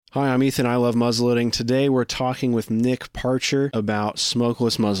Hi, I'm Ethan. I love muzzleloading. Today we're talking with Nick Parcher about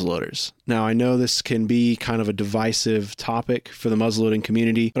smokeless muzzleloaders. Now, I know this can be kind of a divisive topic for the muzzleloading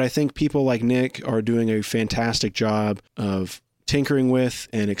community, but I think people like Nick are doing a fantastic job of tinkering with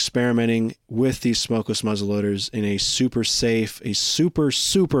and experimenting with these smokeless muzzleloaders in a super safe, a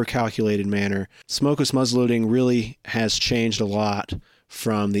super calculated manner. Smokeless muzzleloading really has changed a lot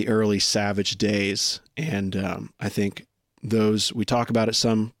from the early Savage days, and I think we talk about it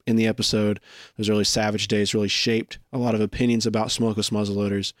some in the episode. Those early Savage days really shaped a lot of opinions about smokeless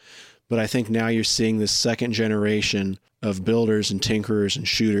muzzleloaders. But I think now you're seeing this second generation of builders and tinkerers and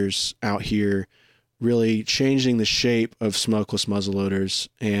shooters out here really changing the shape of smokeless muzzleloaders.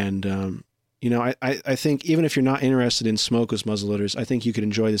 And, I think even if you're not interested in smokeless muzzleloaders, I think you could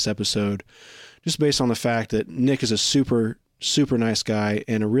enjoy this episode just based on the fact that Nick is a super nice guy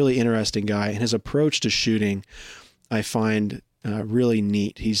and a really interesting guy. And his approach to shooting I find really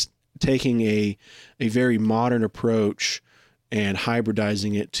neat. He's taking a very modern approach and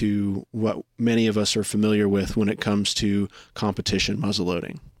hybridizing it to what many of us are familiar with when it comes to competition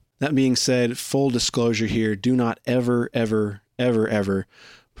muzzleloading. That being said, full disclosure here, do not ever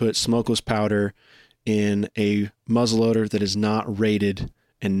put smokeless powder in a muzzleloader that is not rated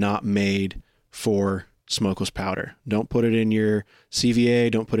and not made for smokeless powder. Don't put it in your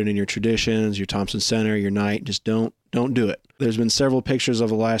CVA, don't put it in your Traditions, your Thompson Center, your Knight. Just don't do it. There's been several pictures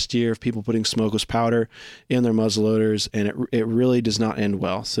over the last year of people putting smokeless powder in their muzzleloaders, and it really does not end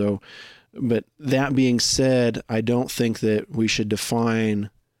well. So, but that being said, I don't think that we should define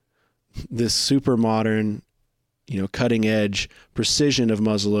this super modern, cutting edge precision of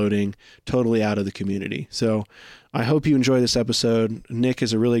muzzleloading totally out of the community. So I hope you enjoy this episode. Nick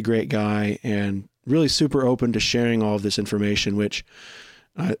is a really great guy and really super open to sharing all of this information, which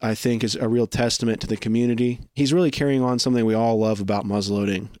I think is a real testament to the community. He's really carrying on something we all love about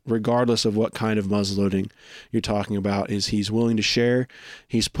muzzleloading, regardless of what kind of muzzleloading you're talking about, is he's willing to share.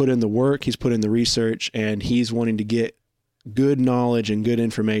 He's put in the work, he's put in the research, and he's wanting to get good knowledge and good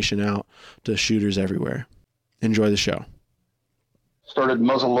information out to shooters everywhere. Enjoy the show. Started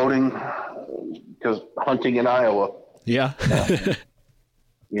muzzleloading because hunting in Iowa. Yeah.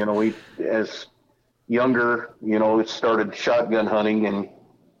 We, as younger, it started shotgun hunting and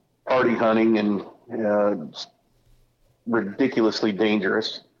party hunting and ridiculously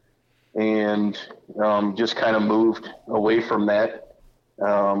dangerous, and just kind of moved away from that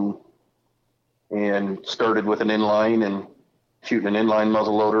and started with an inline and shooting an inline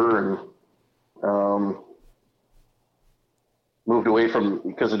muzzleloader, and moved away from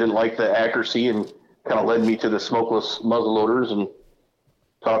because I didn't like the accuracy, and kind of led me to the smokeless muzzleloaders, and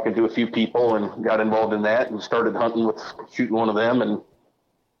talking to a few people and got involved in that and started hunting with shooting one of them, and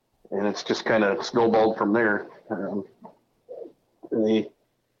it's just kind of snowballed from there. I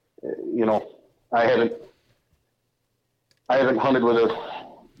haven't hunted with a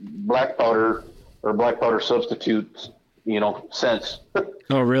black powder or black powder substitute, since.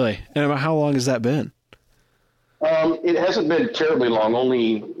 Oh, really? And how long has that been? It hasn't been terribly long,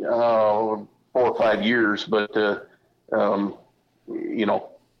 only 4 or 5 years, but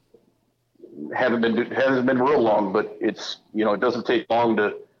hasn't been real long, but it's, it doesn't take long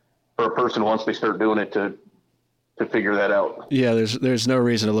for a person once they start doing it to figure that out. Yeah. There's no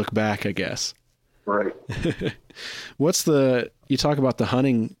reason to look back, I guess. Right. You talk about the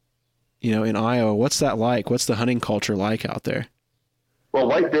hunting, in Iowa, what's that like? What's the hunting culture like out there? Well,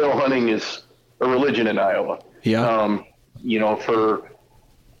 whitetail hunting is a religion in Iowa. Yeah.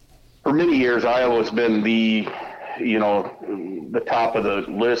 For many years, Iowa's been the top of the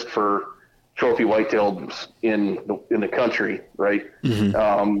list for trophy whitetails in the country, right?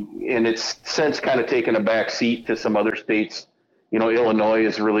 Mm-hmm. And it's since kind of taken a back seat to some other states. Illinois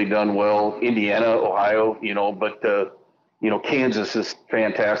has really done well, Indiana, Ohio, but Kansas is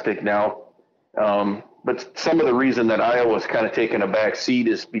fantastic now. But some of the reason that Iowa's kind of taken a back seat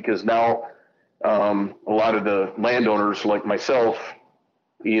is because now a lot of the landowners like myself,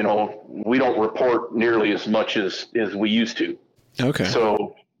 we don't report nearly as much as we used to. Okay.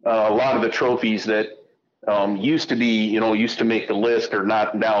 So a lot of the trophies that used to make the list are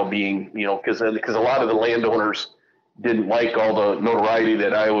not now being, because a lot of the landowners didn't like all the notoriety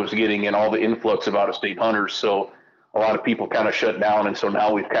that I was getting and all the influx of out-of-state hunters. So a lot of people kind of shut down, and so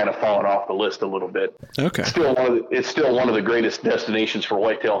now we've kind of fallen off the list a little bit. Okay. It's still one of the greatest destinations for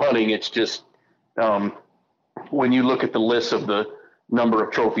whitetail hunting. It's just when you look at the list of the number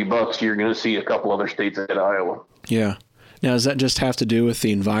of trophy bucks, you're going to see a couple other states at Iowa. Yeah. Now, does that just have to do with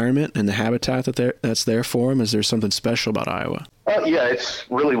the environment and the habitat that's there for them? Is there something special about Iowa? Yeah, it's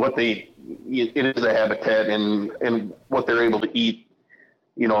really it is the habitat and what they're able to eat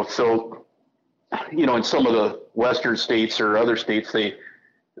So, in some of the western states or other states, the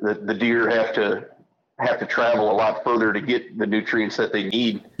deer have to travel a lot further to get the nutrients that they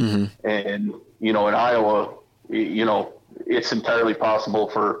need. Mm-hmm. And, in Iowa, it's entirely possible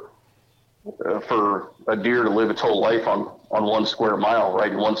for a deer to live its whole life on 1 square mile,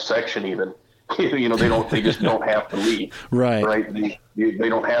 right? In one section even. They just don't have to leave. Right. They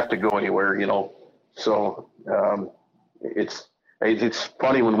don't have to go anywhere, So, it's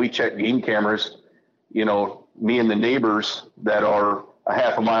funny when we check game cameras, me and the neighbors that are a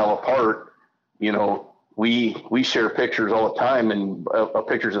half a mile apart, we share pictures all the time and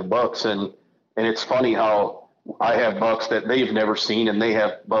pictures of bucks. And it's funny how I have bucks that they've never seen and they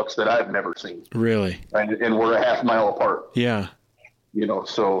have bucks that I've never seen. Really? And we're a half mile apart. Yeah.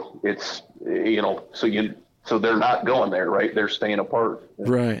 So it's, so they're not going there, right? They're staying apart.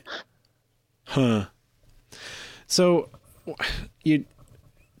 Right. Huh. So you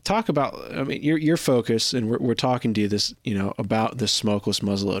talk about, your focus, and we're talking to you this, about the smokeless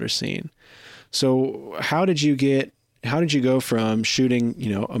muzzleloader scene. So how did you go from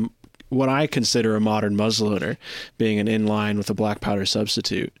shooting, what I consider a modern muzzleloader, being an inline with a black powder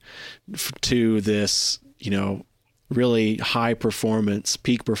substitute, to this, really high performance,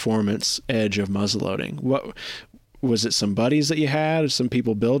 peak performance edge of muzzleloading? What was it? Some buddies that you had, some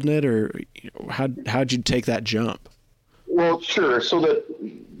people building it, or how'd you take that jump? Well, sure. So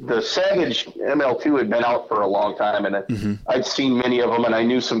the Savage ML2 had been out for a long time, and mm-hmm. I'd seen many of them, and I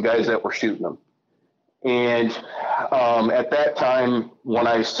knew some guys that were shooting them. And at that time, when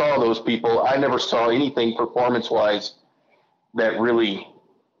I saw those people, I never saw anything performance-wise that really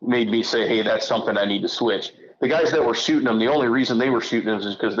made me say, hey, that's something I need to switch. The guys that were shooting them, the only reason they were shooting them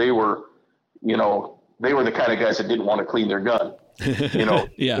is because they were the kind of guys that didn't want to clean their gun,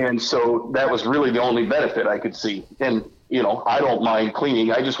 Yeah. And so that was really the only benefit I could see. And, I don't mind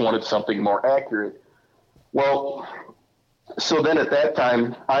cleaning. I just wanted something more accurate. Well, so then at that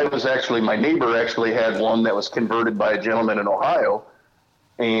time, my neighbor actually had one that was converted by a gentleman in Ohio,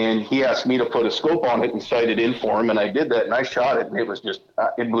 and he asked me to put a scope on it and sight it in for him. And I did that, and I shot it, and it was just,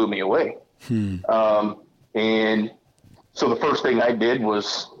 it blew me away. And so the first thing I did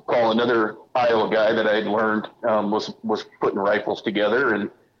was call another Iowa guy that I had learned was putting rifles together,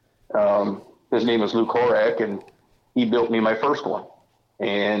 and his name was Luke Horak, and he built me my first one.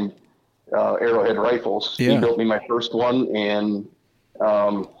 And Arrowhead Rifles. Yeah. He built me my first one, and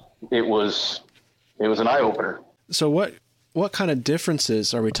it was an eye opener. So what kind of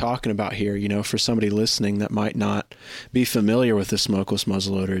differences are we talking about here? For somebody listening that might not be familiar with the smokeless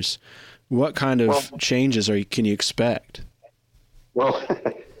muzzleloaders, what kind of changes can you expect? Well,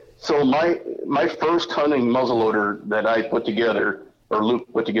 so my first hunting muzzleloader that I put together, or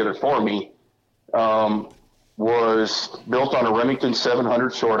Luke put together for me, was built on a Remington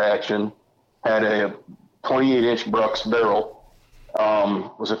 700 short action, had a 28-inch Brux barrel,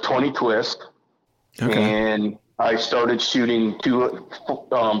 was a 20 twist, okay. And I started shooting full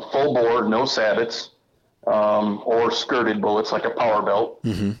bore, no sabots, or skirted bullets like a power belt.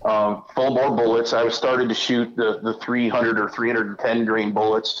 Mm-hmm. Full bore bullets. I started to shoot the 300 or 310 grain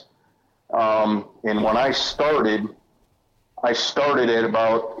bullets, and when I started at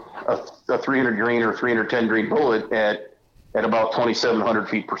about a 300 grain or 310 grain bullet at about 2,700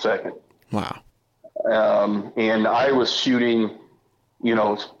 feet per second. Wow. And I was shooting,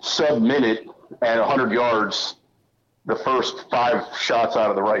 sub-minute at 100 yards the first 5 shots out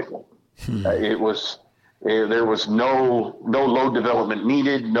of the rifle. There was no load development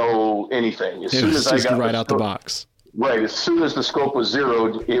needed, no anything. As soon as I got right out the box. Right. As soon as the scope was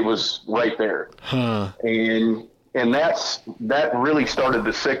zeroed, it was right there. Huh. And that really started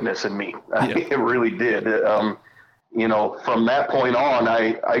the sickness in me. Yeah. It really did. From that point on,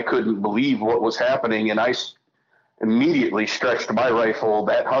 I couldn't believe what was happening, and I immediately stretched my rifle,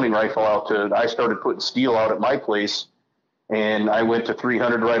 that hunting rifle, I started putting steel out at my place, and I went to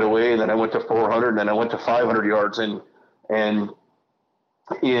 300 right away, and then I went to 400, and then I went to 500 yards, and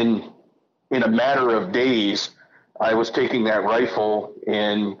in a matter of days, I was taking that rifle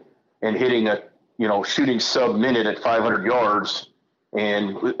and hitting shooting sub-minute at 500 yards,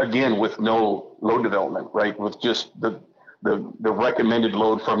 and again, with no load development, right? With just the recommended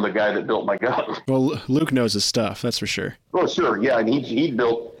load from the guy that built my gun. Well, Luke knows his stuff, that's for sure. Oh, sure. Yeah. And he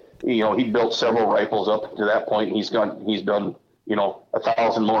built several rifles up to that point. He's done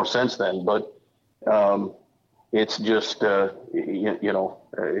 1,000 more since then, but, it's just,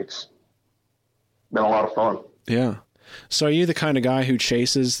 it's been a lot of fun. Yeah. So are you the kind of guy who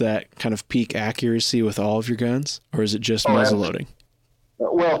chases that kind of peak accuracy with all of your guns, or is it just muzzleloading?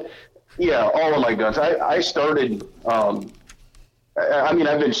 Well, yeah, all of my guns. I started I mean,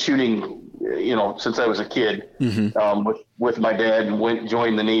 I've been shooting, since I was a kid, with my dad, and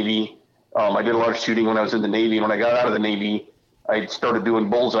joined the Navy. I did a lot of shooting when I was in the Navy, and when I got out of the Navy, I started doing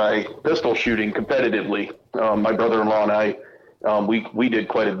bullseye pistol shooting competitively. My brother-in-law and I, we did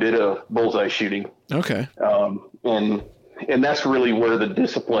quite a bit of bullseye shooting. Okay. And that's really where the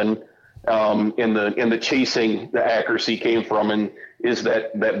discipline, in the chasing the accuracy came from, and is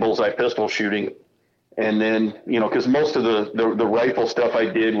that bullseye pistol shooting. And then, cause most of the rifle stuff I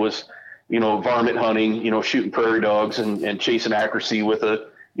did was, varmint hunting, shooting prairie dogs and chasing accuracy with a,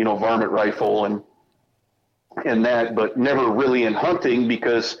 varmint rifle and that, but never really in hunting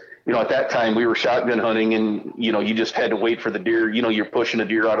because, at that time we were shotgun hunting and, you just had to wait for the deer, you're pushing a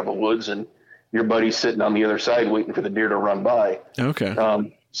deer out of the woods and your buddy's sitting on the other side waiting for the deer to run by. Okay.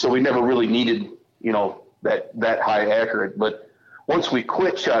 So we never really needed, that high accurate, but once we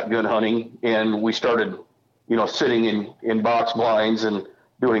quit shotgun hunting and we started, sitting in box blinds and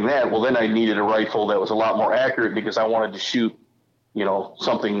doing that, well, then I needed a rifle that was a lot more accurate because I wanted to shoot,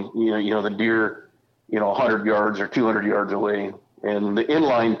 something, the deer, 100 yards or 200 yards away. And the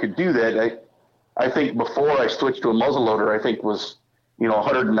inline could do that. I think before I switched to a muzzleloader, I think was,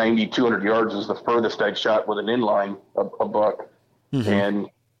 190, 200 yards was the furthest I'd shot with an inline, a buck. Mm-hmm. And,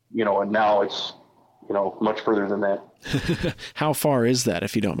 and now it's, much further than that. How far is that,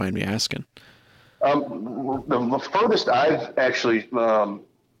 if you don't mind me asking? The furthest I've actually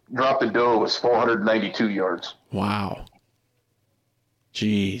dropped a doe was 492 yards. Wow.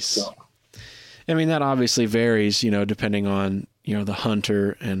 Jeez. So. I mean, that obviously varies, depending on, the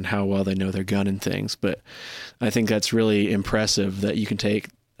hunter and how well they know their gun and things. But I think that's really impressive that you can take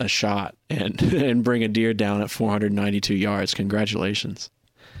a shot and bring a deer down at 492 yards. Congratulations.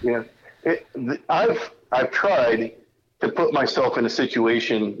 Yeah. I've tried to put myself in a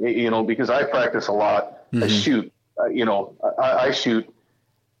situation, because I practice a lot. Mm-hmm. I shoot, I shoot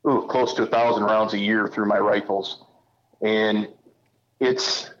close to 1,000 rounds a year through my rifles. And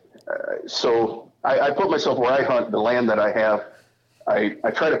it's, so I put myself where I hunt, the land that I have.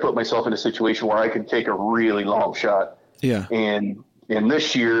 I try to put myself in a situation where I can take a really long shot. Yeah. And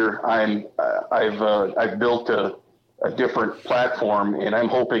this year I've built a different platform, and I'm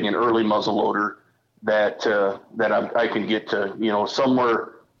hoping an early muzzleloader that I can get to,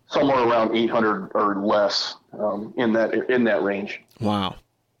 somewhere around 800 or less, in that range. Wow.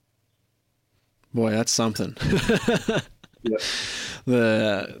 Boy, that's something. Yeah.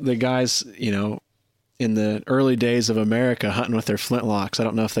 The guys, in the early days of America hunting with their flintlocks, I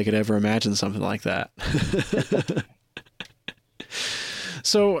don't know if they could ever imagine something like that.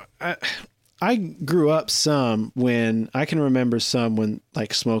 So I grew up I can remember when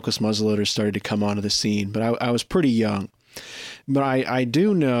like smokeless muzzleloaders started to come onto the scene, but I was pretty young. But I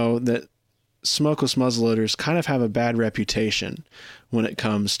do know that smokeless muzzleloaders kind of have a bad reputation when it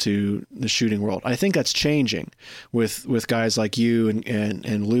comes to the shooting world. I think that's changing with guys like you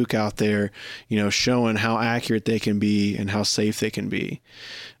and Luke out there, showing how accurate they can be and how safe they can be.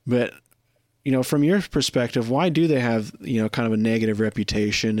 But, from your perspective, why do they have, kind of a negative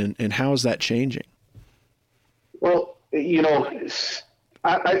reputation, and how is that changing? Well,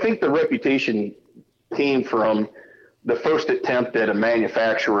 I think the reputation came from the first attempt at a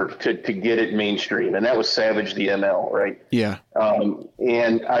manufacturer to get it mainstream, and that was Savage the ML, right? Yeah.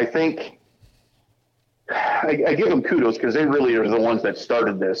 And I think I give them kudos because they really are the ones that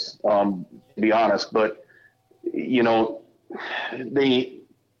started this, to be honest. But,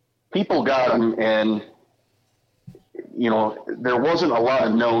 people got them, and, there wasn't a lot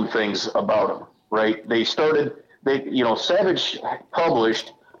of known things about them, right? Savage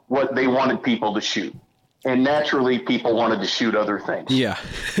published what they wanted people to shoot. And naturally, people wanted to shoot other things. Yeah.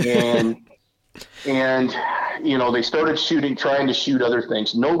 and they started trying to shoot other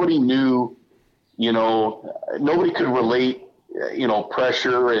things. Nobody knew, nobody could relate,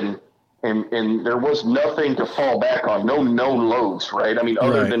 pressure and there was nothing to fall back on. No known loads, right? I mean,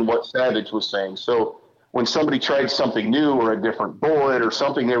 other than what Savage was saying. So when somebody tried something new or a different bullet or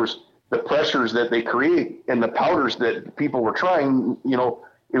something, there was the pressures that they create and the powders that people were trying,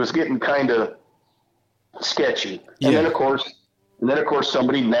 it was getting kind of sketchy. Yeah. And then of course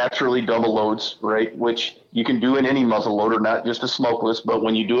somebody naturally double loads, right? Which you can do in any muzzle loader, not just a smokeless, but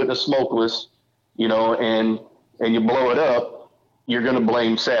when you do it in a smokeless, and you blow it up, you're going to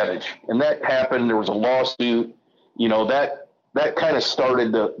blame Savage. And that happened. There was a lawsuit, that kind of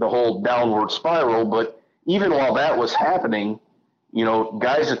started the whole downward spiral. But even while that was happening,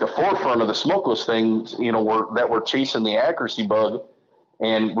 guys at the forefront of the smokeless things, were chasing the accuracy bug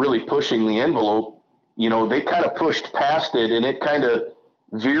and really pushing the envelope, they kind of pushed past it, and it kind of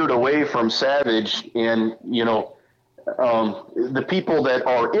veered away from Savage. And, the people that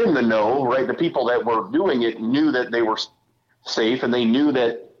are in the know, right, the people that were doing it knew that they were safe, and they knew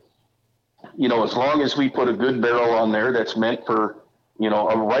that, as long as we put a good barrel on there that's meant for,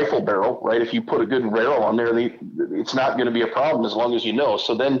 a rifle barrel, right? If you put a good barrel on there, it's not going to be a problem as long as you know.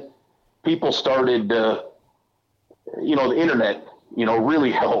 So then people started, the internet,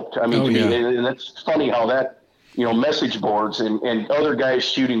 really helped. I mean, and that's funny how that, message boards and other guys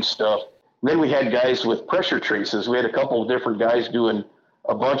shooting stuff. And then we had guys with pressure traces. We had a couple of different guys doing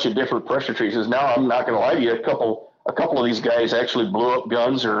a bunch of different pressure traces. Now, I'm not going to lie to you, a couple of these guys actually blew up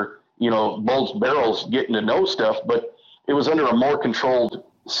guns or, bulged barrels getting to know stuff, but it was under a more controlled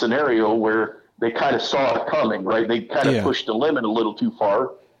scenario where they kind of saw it coming, right? They kind of pushed the limit a little too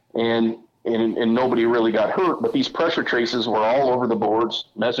far, and nobody really got hurt. But these pressure traces were all over the boards,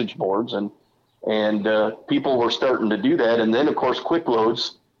 message boards, and people were starting to do that. And then, of course, quick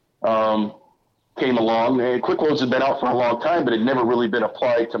loads came along. And quick loads had been out for a long time, but had never really been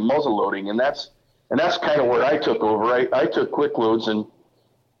applied to muzzle loading, and that's kind of where I took over. I took quick loads, and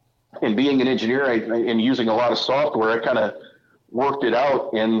being an engineer and using a lot of software, I kind of worked it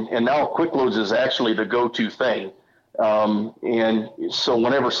out, and now quick loads is actually the go-to thing. And so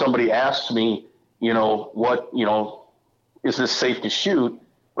whenever somebody asks me, is this safe to shoot,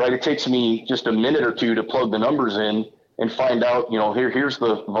 right? It takes me just a minute or two to plug the numbers in and find out, here's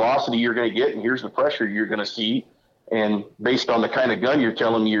the velocity you're going to get, and here's the pressure you're going to see. And based on the kind of gun you're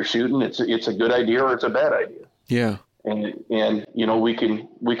telling me you're shooting, it's a good idea or it's a bad idea. Yeah. And we can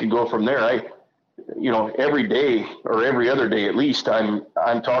go from there. Every day or every other day at least, I'm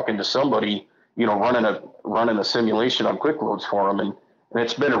talking to somebody, running a simulation on quick loads for them, and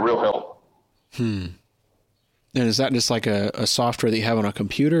it's been a real help. And is that just like a software that you have on a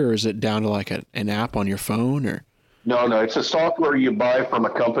computer, or is it down to like an app on your phone? Or no, it's a software you buy from a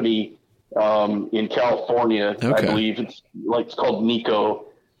company in California. Okay. I believe it's called Nico,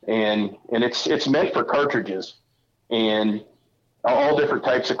 and it's meant for cartridges. And all different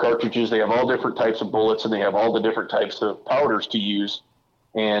types of cartridges. They have all different types of bullets, and they have all the different types of powders to use.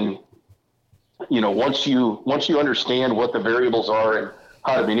 And once you understand what the variables are and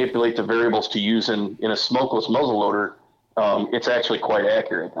how to manipulate the variables to use in a smokeless muzzleloader, it's actually quite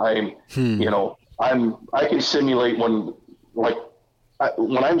accurate. I can simulate when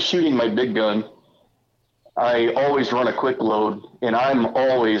I'm shooting my big gun, I always run a quick load, and I'm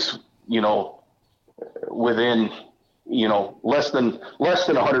always within less than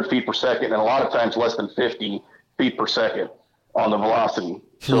 100 feet per second, and a lot of times less than 50 feet per second on the velocity.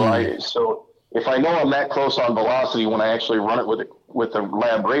 So if I know I'm that close on velocity when I actually run it with the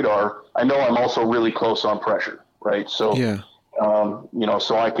lab radar, I know I'm also really close on pressure, right? So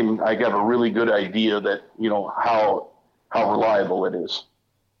so I have a really good idea that how reliable it is.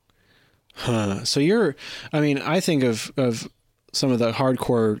 So I think of some of the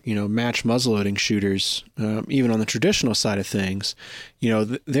hardcore, match muzzleloading shooters, even on the traditional side of things,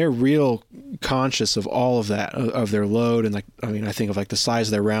 they're real conscious of all of that, of their load. And I think of like the size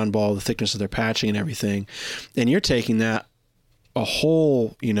of their round ball, the thickness of their patching and everything. And you're taking that a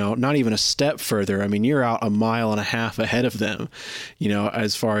whole, not even a step further. I mean, you're out 1.5 miles ahead of them,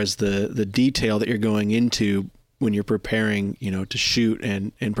 as far as the detail that you're going into when you're preparing, to shoot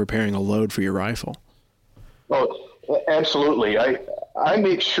and preparing a load for your rifle. Oh, absolutely. I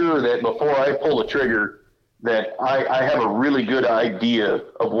make sure that before I pull the trigger that I have a really good idea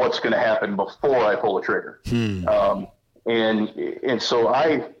of what's going to happen before I pull the trigger. And so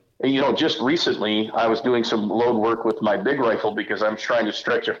just recently I was doing some load work with my big rifle because I'm trying to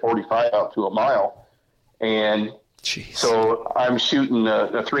stretch a 45 out to 1 mile. And so I'm shooting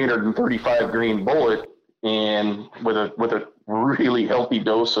a 335 grain bullet and with a really healthy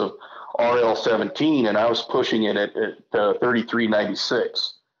dose of RL-17, and I was pushing it at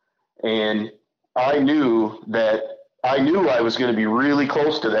 3396. And I knew I was going to be really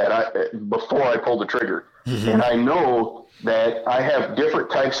close to that before I pulled the trigger. Mm-hmm. And I know that I have different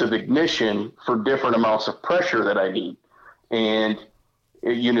types of ignition for different amounts of pressure that I need. And,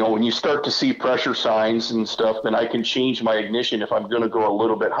 when you start to see pressure signs and stuff, then I can change my ignition if I'm going to go a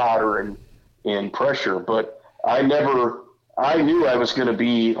little bit hotter in pressure. But I knew I was going to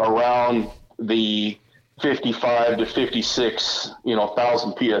be around the 55 to 56,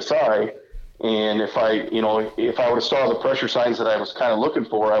 thousand PSI. And if I would have saw the pressure signs that I was kind of looking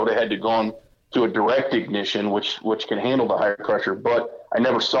for, I would have had to gone to a direct ignition, which can handle the higher pressure, but I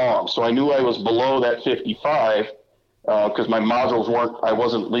never saw them. So I knew I was below that 55, because my modules I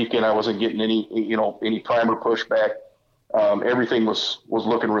wasn't leaking. I wasn't getting any primer pushback. Everything was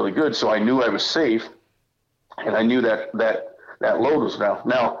looking really good. So I knew I was safe, and I knew that load was down.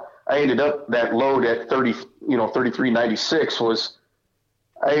 Now I ended up that load at 3396 was,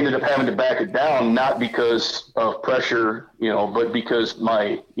 I ended up having to back it down, not because of pressure, but because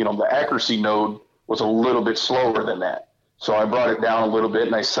my, the accuracy node was a little bit slower than that. So I brought it down a little bit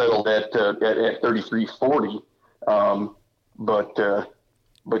and I settled at 3340. But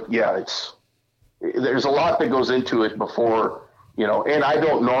yeah, there's a lot that goes into it before, and I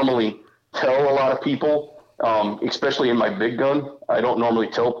don't normally tell a lot of people, especially in my big gun. I don't normally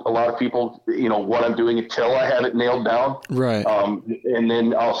tell a lot of people, what I'm doing until I have it nailed down. Right. And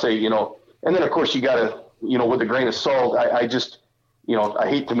then I'll say, and then of course you gotta, with a grain of salt, I just, I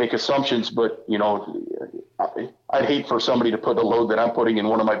hate to make assumptions, but, I'd hate for somebody to put a load that I'm putting in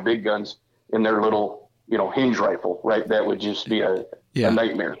one of my big guns in their little, hinge rifle, right? That would just be a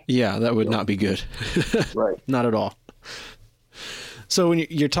nightmare. Yeah, that would not be good. Right. Not at all. So when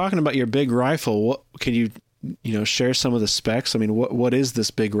you're talking about your big rifle, what can you share some of the specs? I mean, what is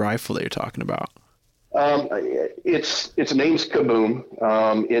this big rifle that you're talking about? Its name's Kaboom.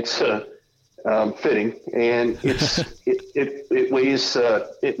 It's fitting, and it weighs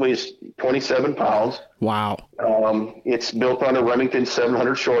 27 pounds. Wow. It's built on a Remington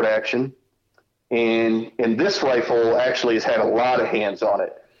 700 short action, and this rifle actually has had a lot of hands on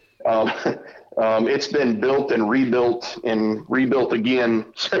it. It's been built and rebuilt again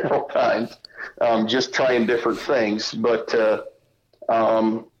several times, just trying different things. But the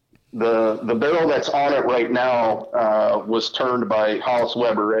barrel that's on it right now was turned by Hollis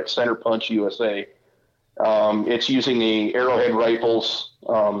Weber at Center Punch USA. It's using the Arrowhead Rifles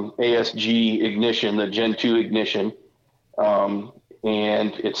ASG ignition, the Gen 2 ignition, and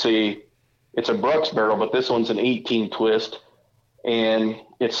it's a Brux barrel, but this one's an 18 twist, and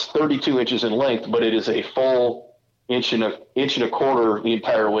it's 32 inches in length, but it is a full inch and a quarter the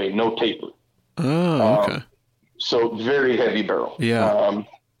entire way, no taper. Oh, okay. So very heavy barrel. Yeah.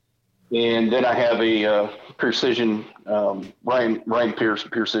 And then I have a Precision, Ryan Pierce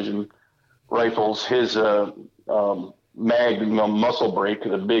Precision Rifles, his Magnum muscle brake,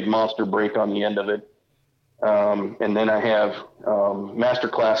 the big monster brake on the end of it. And then I have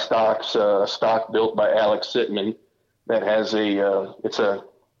Masterclass stocks, stock built by Alex Sittman that has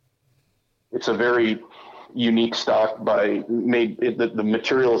it's a very unique stock the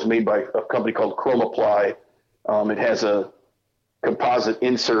material is made by a company called Chromaply. It has a composite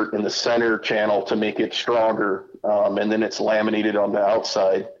insert in the center channel to make it stronger, and then it's laminated on the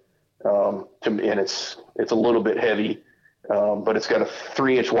outside, and it's a little bit heavy, but it's got a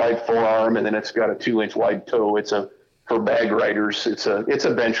 3-inch wide forearm, and then it's got a 2-inch wide toe. It's for bag riders. It's a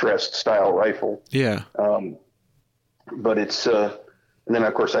bench rest style rifle. Yeah. But it's and then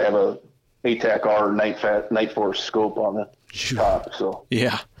of course I have a ATAC-R Night Force scope on the top. So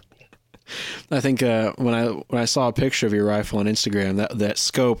yeah. I think when I saw a picture of your rifle on Instagram, that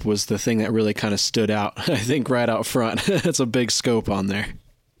scope was the thing that really kind of stood out. I think right out front, it's a big scope on there.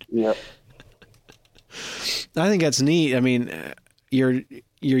 Yeah, I think that's neat. I mean, you're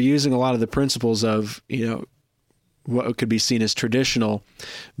using a lot of the principles of what could be seen as traditional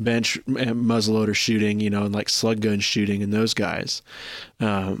bench muzzleloader shooting, and like slug gun shooting and those guys,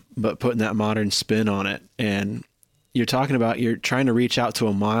 but putting that modern spin on it. And you're talking about you're trying to reach out to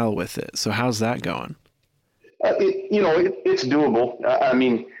a mile with it. So how's that going? It's doable. I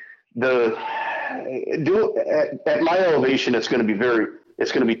mean, at my elevation, it's going to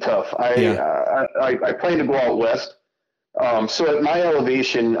be tough. I plan to go out west. So at my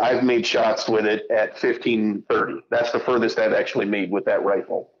elevation, I've made shots with it at 1530. That's the furthest I've actually made with that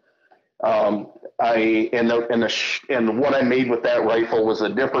rifle. The one I made with that rifle was a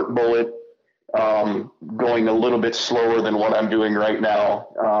different bullet, going a little bit slower than what I'm doing right now.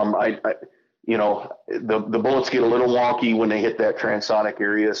 The bullets get a little wonky when they hit that transonic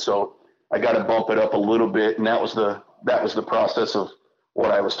area, so I got to bump it up a little bit, and that was the process of what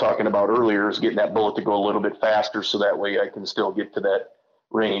I was talking about earlier, is getting that bullet to go a little bit faster, so that way I can still get to that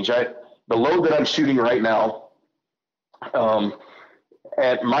range. The load that I'm shooting right now,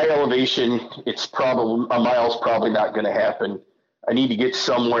 at my elevation, it's probably a mile's probably not going to happen. I need to get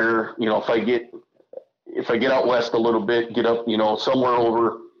somewhere, if I get out west a little bit, get up, somewhere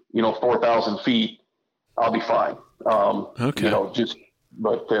over, 4,000 feet, I'll be fine. Okay. Then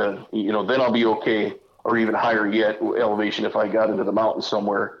I'll be okay, or even higher yet elevation if I got into the mountains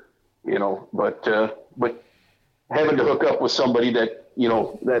somewhere, but having to hook up with somebody that,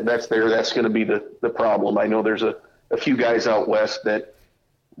 that's going to be the problem. I know there's a few guys out west that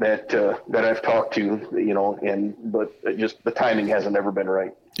I've talked to, but just the timing hasn't ever been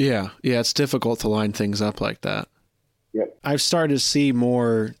right. Yeah. Yeah. It's difficult to line things up like that. Yep. I've started to see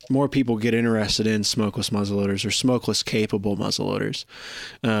more people get interested in smokeless muzzleloaders or smokeless capable muzzleloaders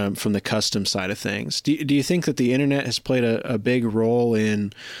from the custom side of things. Do you think that the internet has played a big role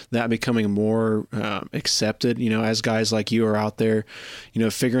in that becoming more accepted? You know, as guys like you are out there, you know,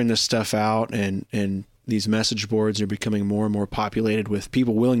 figuring this stuff out, and these message boards are becoming more and more populated with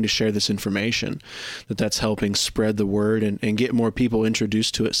people willing to share this information, that's helping spread the word and get more people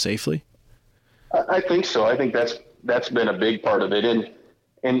introduced to it safely? I think so. I think that's been a big part of it.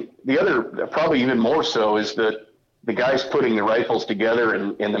 And the other, probably even more so, is that the guys putting the rifles together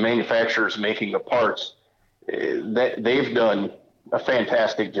and the manufacturers making the parts, that they've done a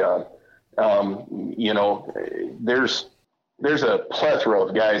fantastic job. You know, there's a plethora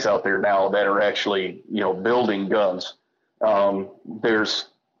of guys out there now that are actually, you know, building guns. There's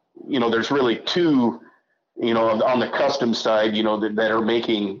really two, you know, on the custom side, you know, that are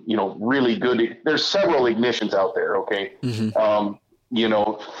making, you know, really good. There's several ignitions out there. Okay. Mm-hmm. You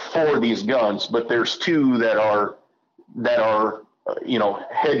know, for these guns, but there's two that are, you know,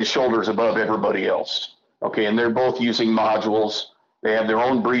 head and shoulders above everybody else. Okay. And they're both using modules. They have their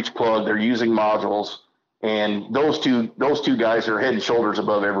own breech plug. They're using modules, and those two guys are head and shoulders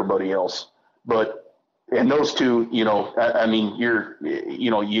above everybody else. And those two, you know, I mean,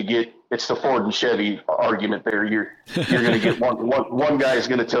 it's the Ford and Chevy argument there. You're going to get one guy is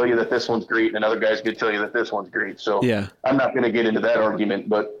going to tell you that this one's great, and another guy's going to tell you that this one's great. So yeah, I'm not going to get into that argument,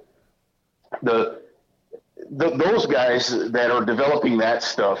 but those guys that are developing that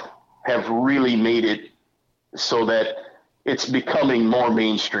stuff have really made it so that it's becoming more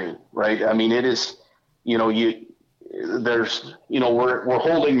mainstream, right? I mean, it is, you know, we're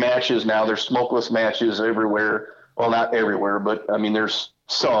holding matches now. There's smokeless matches everywhere. Well, not everywhere, but I mean, there's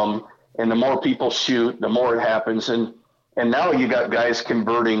some, and the more people shoot, the more it happens. And now you got guys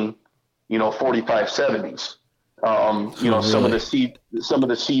converting, you know, 45-70s, you know, some of the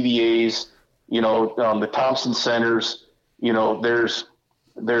CVAs, you know, the Thompson centers, you know,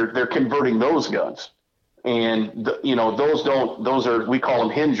 they're converting those guns. And you know, those are, we call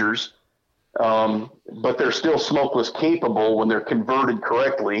them hingers. But they're still smokeless capable when they're converted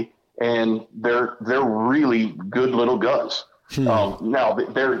correctly, and they're really good little guns. Now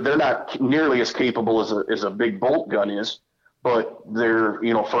they're not nearly as capable as a big bolt gun is, but they're,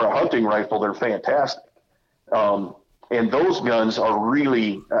 you know, for a hunting rifle, they're fantastic. And those guns are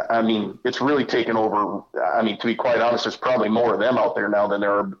really, I mean, it's really taken over. I mean, to be quite honest, there's probably more of them out there now than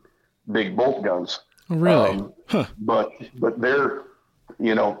there are big bolt guns. Oh, really? But they're,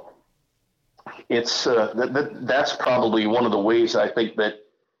 you know, it's that's probably one of the ways I think that,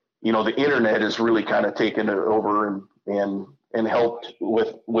 you know, the internet has really kind of taken it over and helped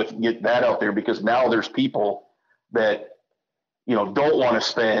with get that out there, because now there's people that, you know, don't want to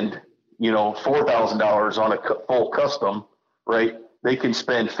spend, you know, $4,000 on a full custom, right? They can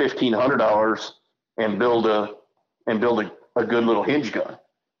spend $1,500 and build a good little hinge gun,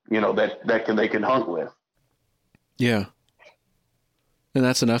 you know, that they can hunt with. Yeah. And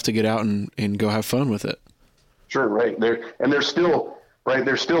that's enough to get out and go have fun with it. Sure, right. There's still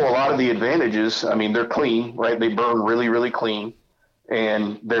a lot of the advantages. I mean, they're clean, right? They burn really, really clean,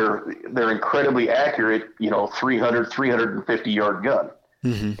 and they're incredibly accurate, you know, 350 yard gun.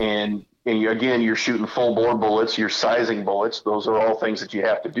 Mm-hmm. And you're shooting full bore bullets, you're sizing bullets. Those are all things that you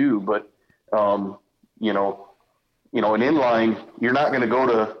have to do. But, you know, an inline, you're not going to go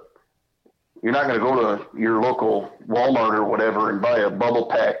to your local Walmart or whatever and buy a bubble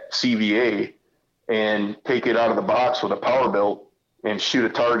pack CVA and take it out of the box with a power belt and shoot a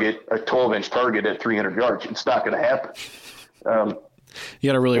 12-inch target at 300 yards. It's not going to happen. You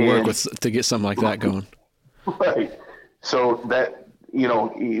got to really work to get something like that going. Right. So that, you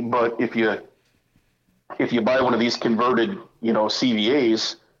know, but if you buy one of these converted, you know,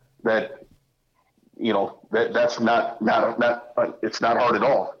 CVAs, that, you know, that's not it's not hard at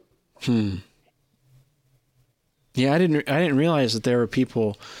all. Yeah, I didn't realize that there were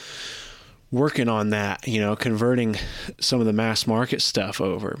people working on that, you know, converting some of the mass market stuff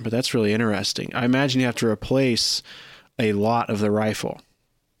over. But that's really interesting. I imagine you have to replace a lot of the rifle.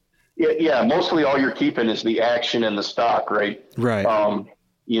 Yeah. Mostly all you're keeping is the action and the stock, right? Right.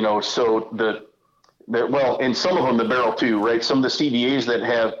 You know, so and some of them the barrel too, right? Some of the CVAs that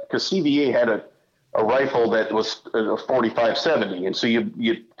have, because CVA had a rifle that was a 45-70, and so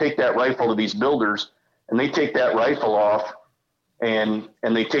you take that rifle to these builders, and they take that rifle off, and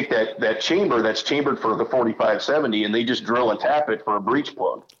they take that chamber that's chambered for the 45-70, and they just drill and tap it for a breech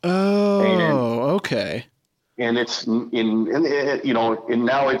plug. Oh, okay. And it's you know, and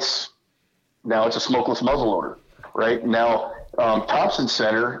now it's a smokeless muzzleloader, right? Now Thompson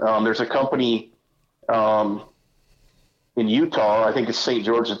Center, there's a company in Utah, I think it's St.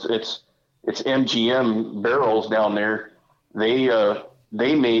 George. It's MGM barrels down there.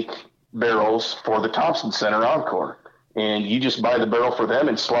 They make barrels for the Thompson Center Encore, and you just buy the barrel for them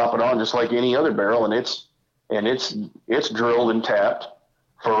and slap it on just like any other barrel, and it's drilled and tapped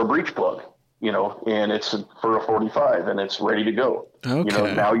for a breech plug, and it's for a 45, and it's ready to go.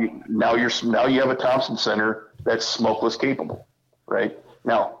 Okay. Now you have a Thompson Center that's smokeless capable, right?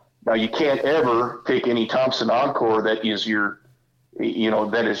 Now you can't ever take any Thompson Encore that is your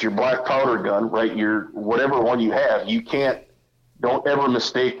black powder gun, right? Your whatever one you have, don't ever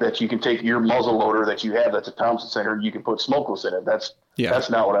mistake that you can take your muzzle loader that you have that's a Thompson Center, you can put smokeless in it. That's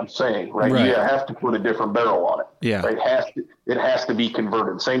not what I'm saying, right? You have to put a different barrel on it. Yeah. Right? It has to be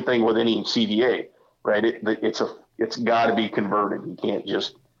converted. Same thing with any CVA, right? It's got to be converted. You can't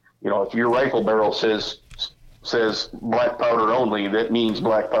just, if your rifle barrel says black powder only, that means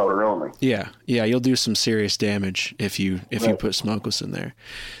black powder only. Yeah, you'll do some serious damage if you put smokeless in there.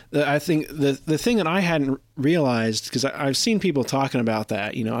 I think the thing that I hadn't realized, because I've seen people talking about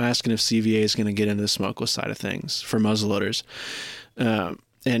that, asking if CVA is going to get into the smokeless side of things for muzzleloaders, and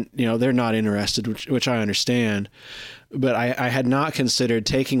they're not interested, which I understand. But I had not considered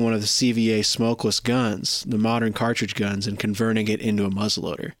taking one of the CVA smokeless guns, the modern cartridge guns, and converting it into a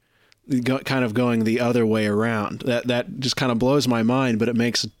muzzleloader. Kind of going the other way around. That just kind of blows my mind, but it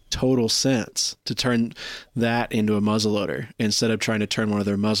makes total sense to turn that into a muzzleloader instead of trying to turn one of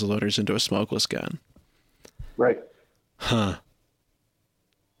their muzzleloaders into a smokeless gun. Right. Huh.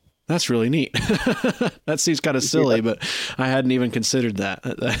 That's really neat. That seems kind of silly, but I hadn't even considered that.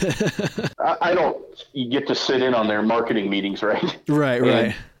 You get to sit in on their marketing meetings, right?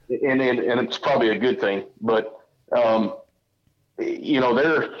 Right. And it's probably a good thing, but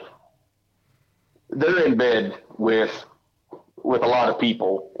they're in bed with a lot of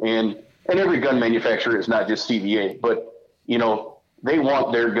people, and every gun manufacturer is not just CVA, but they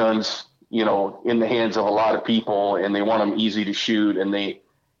want their guns in the hands of a lot of people, and they want them easy to shoot, and they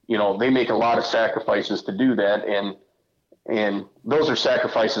make a lot of sacrifices to do that, and those are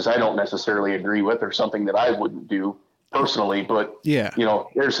sacrifices I don't necessarily agree with, or something that I wouldn't do personally, but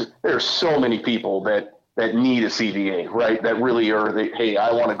there's so many people that need a CVA, right? That really are, hey,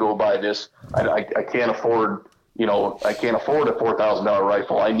 I want to go buy this. I can't afford, I can't afford a $4,000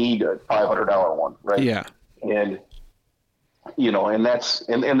 rifle. I need a $500 one, right? Yeah. And, and that's,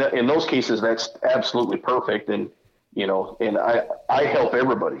 and in those cases, that's absolutely perfect. And, and I help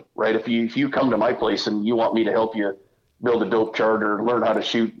everybody, right? If you come to my place and you want me to help you build a dope chart or learn how to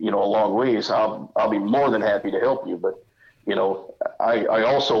shoot, a long ways, I'll be more than happy to help you. But, I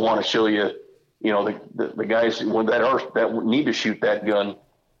also want to show you, the guys that need to shoot that gun,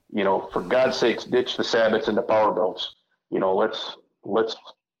 for God's sakes, ditch the sabots and the power belts. Let's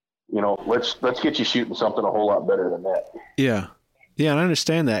get you shooting something a whole lot better than that. Yeah. Yeah. And I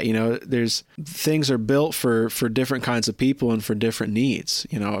understand that, there's things are built for different kinds of people and for different needs.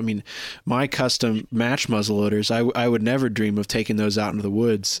 My custom match muzzleloaders, I would never dream of taking those out into the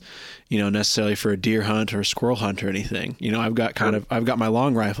woods, necessarily for a deer hunt or a squirrel hunt or anything. I've got my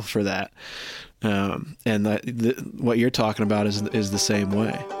long rifle for that. And what you're talking about is the same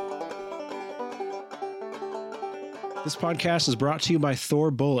way. This podcast is brought to you by Thor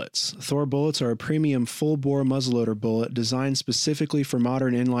Bullets. Thor Bullets are a premium full-bore muzzleloader bullet designed specifically for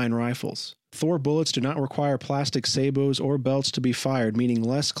modern inline rifles. Thor Bullets do not require plastic sabots or belts to be fired, meaning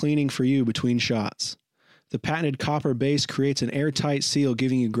less cleaning for you between shots. The patented copper base creates an airtight seal,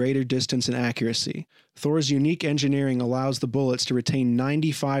 giving you greater distance and accuracy. Thor's unique engineering allows the bullets to retain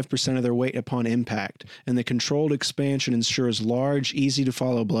 95% of their weight upon impact, and the controlled expansion ensures large,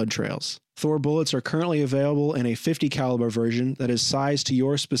 easy-to-follow blood trails. Thor bullets are currently available in a 50 caliber version that is sized to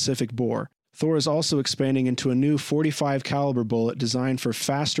your specific bore. Thor is also expanding into a new 45 caliber bullet designed for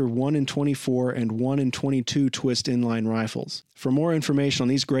faster 1 in 24 and 1 in 22 twist inline rifles. For more information on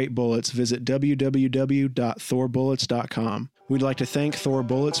these great bullets, visit www.thorbullets.com. We'd like to thank Thor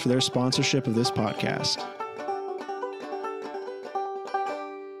Bullets for their sponsorship of this podcast.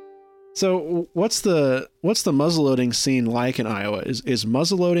 So what's the muzzleloading scene like in Iowa? Is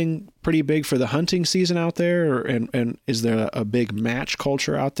muzzleloading pretty big for the hunting season out there, and is there a big match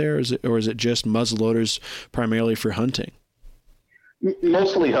culture out there, or is it just muzzleloaders primarily for hunting?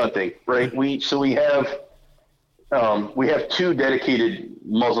 Mostly hunting, right? We have 2 dedicated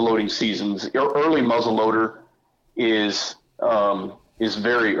muzzleloading seasons. Early muzzleloader is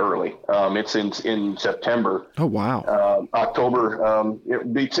very early. It's in September. Oh, wow. October.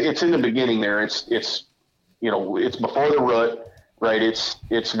 It's in the beginning there. It's before the rut, right? It's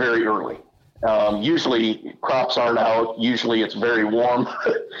very early. Usually crops aren't out. Usually it's very warm.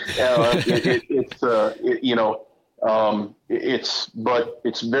 But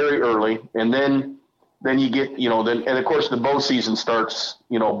it's very early. And then you get, and of course the bow season starts,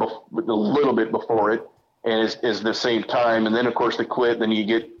 a little bit before it, and is the same time. And then of course they quit. Then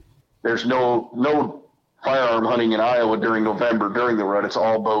there's no firearm hunting in Iowa during November during the rut. It's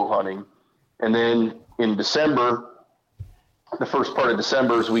all bow hunting. And then in December, the first part of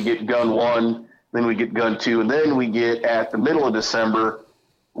December is we get gun 1, then we get gun 2, and then we get at the middle of December,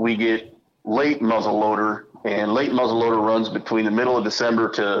 we get late muzzleloader, and late muzzleloader runs between the middle of December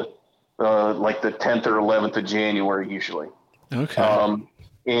to like the 10th or 11th of January usually. Okay.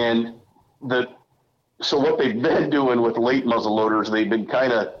 So what they've been doing with late muzzleloaders, they've been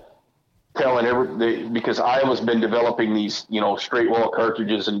kind of telling because Iowa's been developing these, straight wall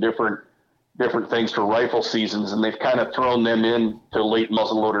cartridges and different things for rifle seasons, and they've kind of thrown them in to late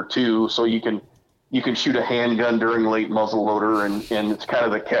muzzleloader too. So you can shoot a handgun during late muzzleloader, and it's kind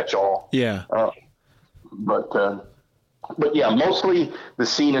of the catch-all. Yeah. But yeah, mostly the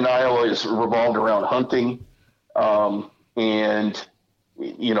scene in Iowa is revolved around hunting. And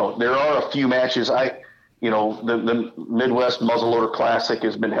there are a few matches. The Midwest Muzzleloader Classic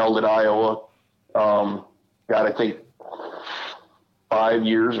has been held in Iowa. I think 5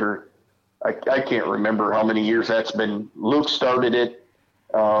 years, or I can't remember how many years that's been. Luke started it.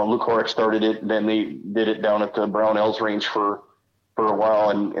 Luke Horrick started it, and then they did it down at the Brownells Range for a while,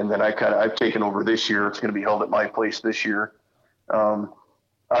 and then I've taken over this year. It's going to be held at my place this year.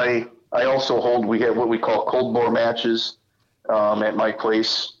 I also we have what we call cold bore matches at my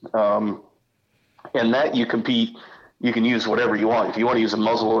place, and that you compete. You can use whatever you want. If you want to use a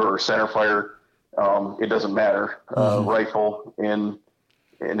muzzleloader or centerfire, it doesn't matter. Rifle, and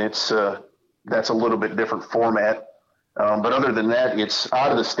it's that's a little bit different format. But other than that, it's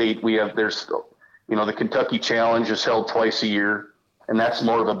out of the state. There's the Kentucky Challenge is held twice a year, and that's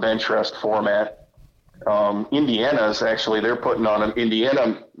more of a bench rest format. Indiana's actually, they're putting on an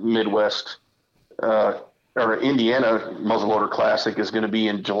Indiana Midwest or Indiana Muzzleloader Classic is going to be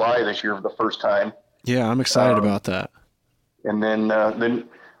in July this year for the first time. Yeah, I'm excited about that. And then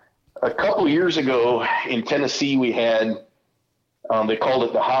a couple years ago in Tennessee, we had they called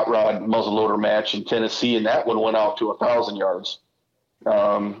it the Hot Rod Muzzleloader match in Tennessee, and that one went out to 1,000 yards.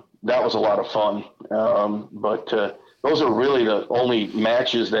 That was a lot of fun. But those are really the only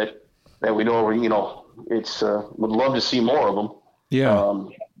matches that we know. It's would love to see more of them. Yeah.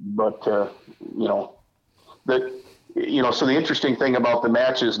 So the interesting thing about the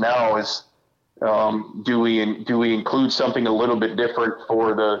matches now is, do we include something a little bit different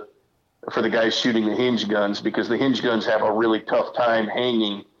for the guys shooting the hinge guns, because the hinge guns have a really tough time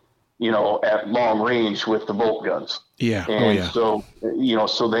hanging, at long range with the bolt guns. Yeah. And so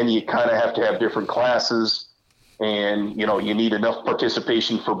then you kind of have to have different classes, and, you need enough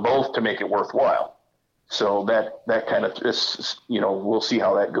participation for both to make it worthwhile. So that kind of is, we'll see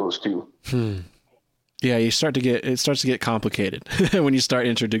how that goes too. Yeah, it starts to get complicated when you start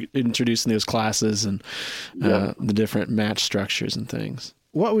introducing those classes and the different match structures and things.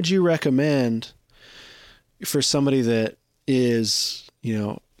 What would you recommend for somebody that is,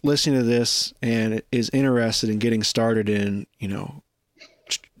 listening to this and is interested in getting started in,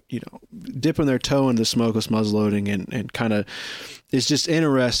 dipping their toe into smokeless muzzleloading and kind of is just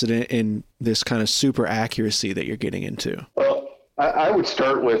interested in this kind of super accuracy that you're getting into? Well, I would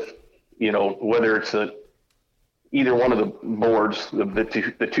start with, whether it's either one of the boards,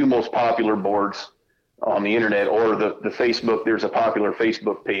 the two most popular boards on the internet, or the Facebook. There's a popular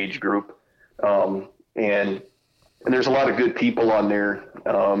Facebook page group, and there's a lot of good people on there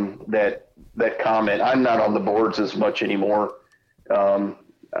that comment. I'm not on the boards as much anymore.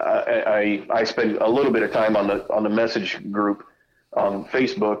 I spend a little bit of time on the message group on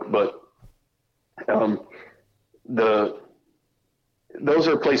Facebook, but those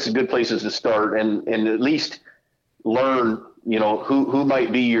are good places to start, and at least learn, who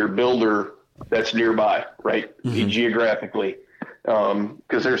might be your builder that's nearby, right? Mm-hmm. Geographically.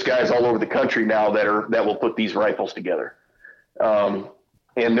 Cause there's guys all over the country now that will put these rifles together.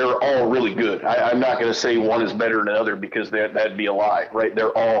 And they're all really good. I'm not going to say one is better than another, because that'd be a lie, right?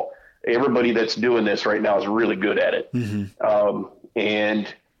 Everybody that's doing this right now is really good at it. Mm-hmm.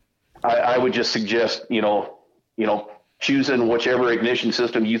 And I would just suggest, choosing whichever ignition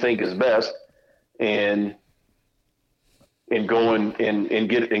system you think is best, and go and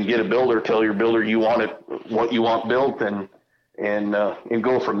get a builder. Tell your builder you want it, what you want built, and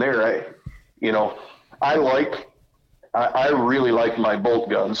go from there. I really like my bolt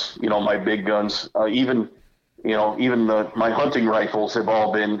guns, my big guns. Even my hunting rifles have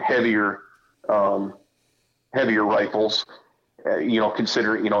all been heavier rifles.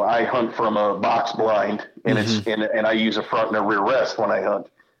 consider, I hunt from a box blind, and and I use a front and a rear rest when I hunt.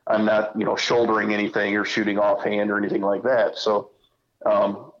 I'm not, shouldering anything or shooting offhand or anything like that. So,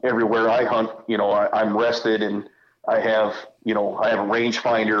 everywhere I hunt, I'm rested, and I have a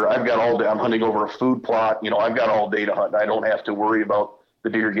rangefinder. I've got all day. I'm hunting over a food plot. I've got all day to hunt. I don't have to worry about the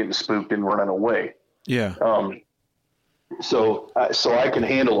deer getting spooked and running away. Yeah. So I can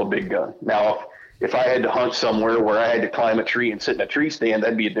handle a big gun. Now, if I had to hunt somewhere where I had to climb a tree and sit in a tree stand,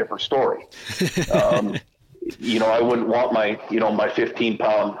 that'd be a different story. I wouldn't want my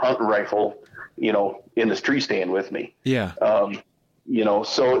 15-pound hunting rifle, in this tree stand with me. Yeah.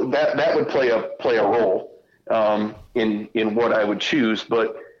 So that would play a role, in what I would choose.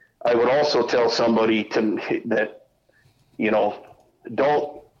 But I would also tell somebody that,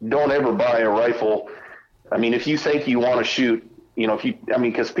 don't ever buy a rifle. I mean, if you think you want to shoot,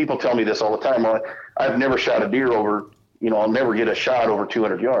 because people tell me this all the time. I've never shot a deer over, I'll never get a shot over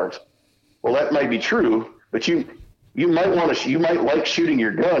 200 yards. Well, that might be true, but you might you might like shooting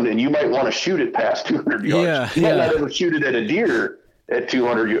your gun, and you might want to shoot it past 200 yards. Yeah, you might not ever shoot it at a deer at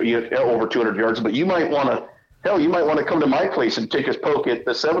over 200 yards, but you might want to come to my place and take a poke at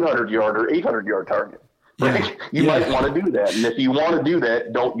the 700 yard or 800 yard target. Right? Yeah. You might want to do that. And if you want to do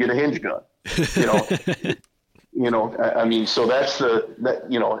that, don't get a hinge gun. So that's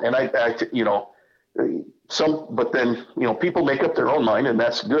but then, people make up their own mind, and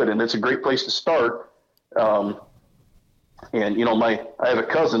that's good. And it's a great place to start. I have a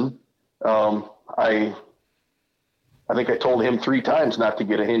cousin. I think I told him 3 times not to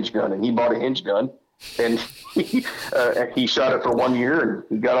get a hinge gun, and he bought a hinge gun, and he shot it for 1 year, and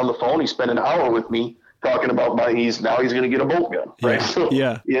he got on the phone. He spent an hour with me talking about he's going to get a bolt gun. Right. Yeah. So,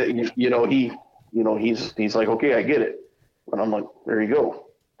 he's like, okay, I get it. And I'm like, there you go.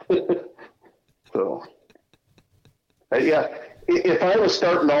 So, if I was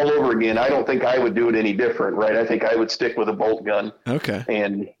starting all over again, I don't think I would do it any different, right? I think I would stick with a bolt gun. Okay.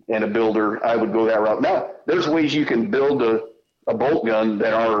 And a builder. I would go that route. Now, there's ways you can build a bolt gun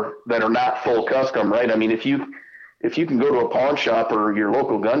that are not full custom, right? I mean, if you can go to a pawn shop or your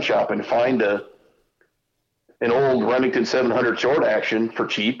local gun shop and find an old Remington 700 short action for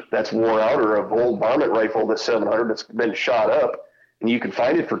cheap that's wore out, or an old varmint rifle that's 700 that's been shot up, and you can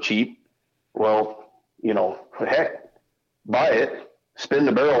find it for cheap, well, heck, buy it, spin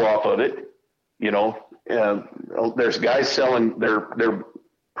the barrel off of it. There's guys selling their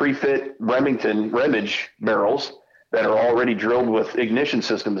pre-fit Remington Remage barrels that are already drilled with ignition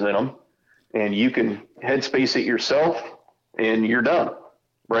systems in them, and you can headspace it yourself, and you're done.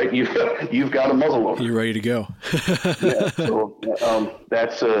 Right, you've got a muzzle loader. You're ready to go. Yeah, so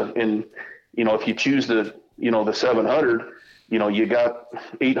that's if you choose the 700, you got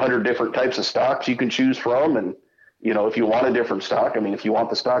 800 different types of stocks you can choose from, and if you want a different stock, if you want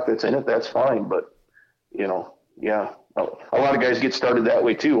the stock that's in it, that's fine. But a lot of guys get started that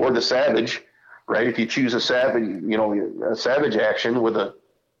way too, or the Savage, right? If you choose a Savage action with a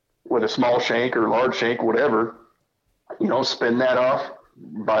small shank or large shank, whatever, spin that off.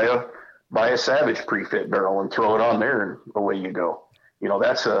 Buy a Savage pre-fit barrel and throw it on there, and away you go.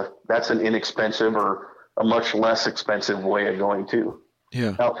 That's an inexpensive or a much less expensive way of going too.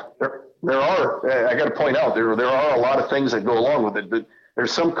 Yeah. Now I got to point out there are a lot of things that go along with it.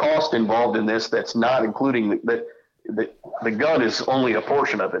 There's some cost involved in this that's not including that the gun is only a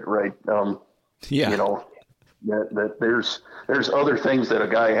portion of it, right? That there's other things that a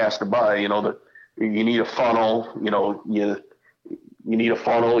guy has to buy. You need a funnel. You need a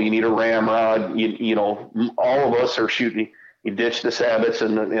funnel, you need a ramrod, all of us are shooting. You ditch the sabots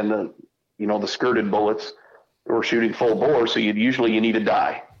and the skirted bullets. We're shooting full bore, so you need a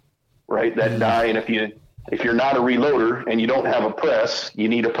die, right? That die, and if you're not a reloader and you don't have a press, you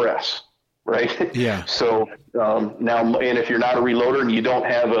need a press, right? Yeah. So now, and if you're not a reloader and you don't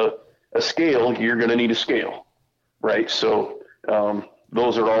have a scale, you're going to need a scale, right? So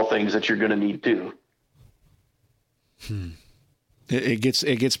those are all things that you're going to need too. It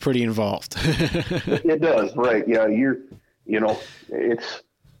gets pretty involved. It does, right? Yeah, it's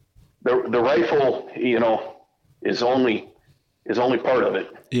the rifle, is only part of it.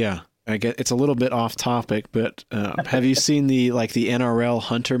 Yeah, I get it's a little bit off topic, but have you seen the NRL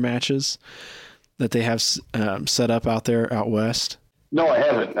hunter matches that they have set up out west? No, I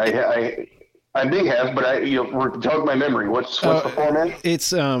haven't. I may have, but we're talking my memory. What's the format? It's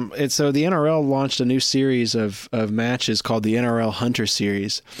so the NRL launched a new series of matches called the NRL Hunter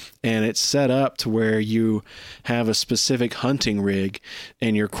Series, and it's set up to where you have a specific hunting rig,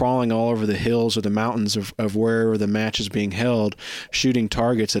 and you're crawling all over the hills or the mountains of wherever the match is being held, shooting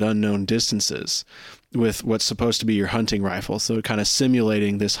targets at unknown distances. with what's supposed to be your hunting rifle. So kind of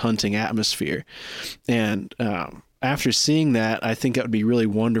simulating this hunting atmosphere. And, after seeing that, I think that would be really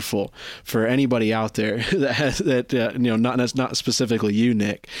wonderful for anybody out there that has that, not specifically you,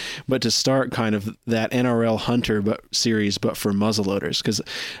 Nick, but to start kind of that NRL Hunter series, but for muzzleloaders. Because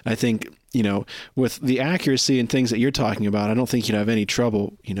I think, with the accuracy and things that you're talking about, I don't think you'd have any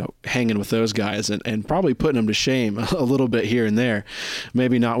trouble, hanging with those guys and probably putting them to shame a little bit here and there.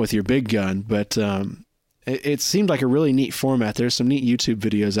 Maybe not with your big gun, but it seemed like a really neat format. There's some neat YouTube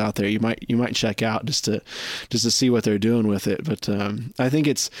videos out there you might check out just to see what they're doing with it. But I think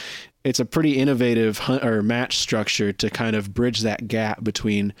it's a pretty innovative match structure to kind of bridge that gap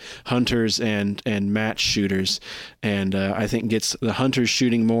between hunters and match shooters. And I think gets the hunters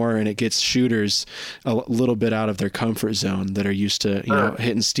shooting more, and it gets shooters a little bit out of their comfort zone that are used to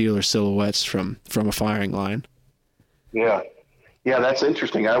hitting steel or silhouettes from a firing line. Yeah. Yeah, that's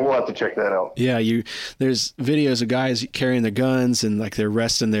interesting. I will have to check that out. Yeah, there's videos of guys carrying their guns and like they're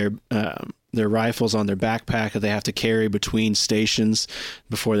resting their rifles on their backpack that they have to carry between stations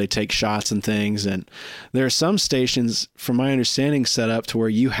before they take shots and things. And there are some stations, from my understanding, set up to where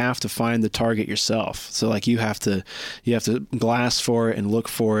you have to find the target yourself. So like you have to glass for it and look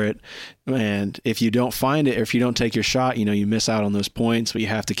for it. And if you don't find it, or if you don't take your shot, you miss out on those points, but you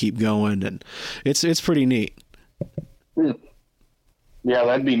have to keep going. And it's pretty neat. Yeah,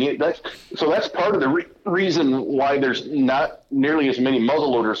 that'd be neat. That's part of the reason why there's not nearly as many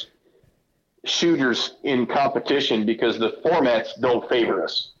muzzleloaders shooters in competition, because the formats don't favor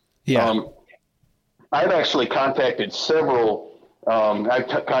us. Yeah. I've actually contacted several. I've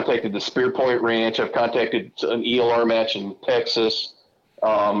contacted the Spear Point Ranch. I've contacted an ELR match in Texas.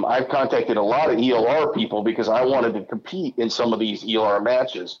 I've contacted a lot of ELR people because I wanted to compete in some of these ELR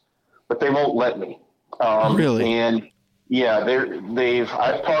matches, but they won't let me. Really? And yeah, I've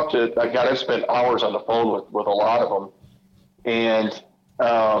spent hours on the phone with a lot of them, and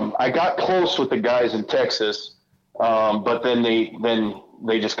I got close with the guys in Texas, but then they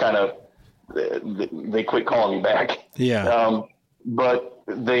just kind of they quit calling me back. Yeah. But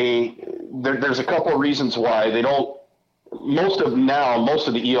there's a couple of reasons why they don't. Most of the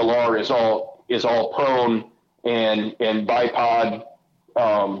ELR is all prone and bipod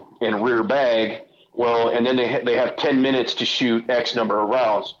and rear bag. Well, and then they have 10 minutes to shoot X number of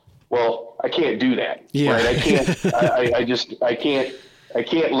rounds. Well, I can't do that. Yeah. Right? I can't. I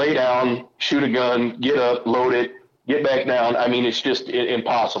can't lay down, shoot a gun, get up, load it, get back down. I mean, it's just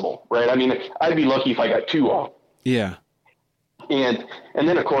impossible, right? I mean, I'd be lucky if I got 2 off. Yeah. And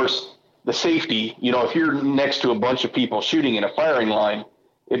then of course the safety. If you're next to a bunch of people shooting in a firing line,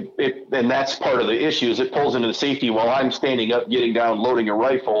 and that's part of the issue is it pulls into the safety while I'm standing up, getting down, loading a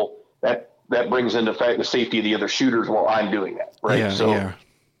rifle. That brings into fact the safety of the other shooters while I'm doing that, right? Yeah, so, yeah.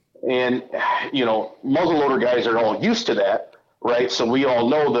 And muzzleloader guys are all used to that, right? So we all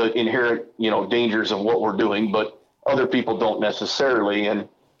know the inherent, dangers of what we're doing, but other people don't necessarily.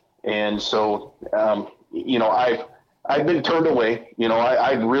 And so, I've been turned away.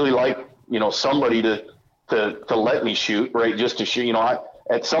 I'd really like, somebody to let me shoot, right? Just to shoot.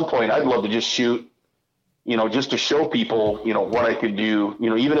 At some point, I'd love to just shoot, just to show people, what I could do.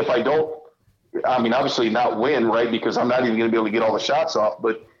 Even if I don't. I mean, obviously not win, right? Because I'm not even going to be able to get all the shots off.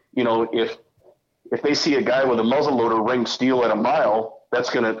 But if they see a guy with a muzzleloader ring steel at a mile, they're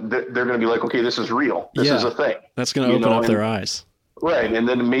gonna be like, okay, this is real. This is a thing. That's gonna open up their eyes. Right, and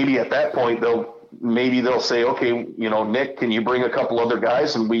then maybe at that point they'll say, okay, Nick, can you bring a couple other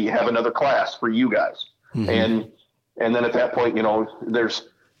guys and we have another class for you guys? Mm-hmm. And then at that point, there's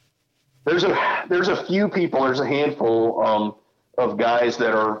a few people, there's a handful of guys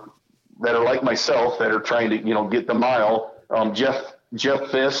that are like myself that are trying to get the mile. Jeff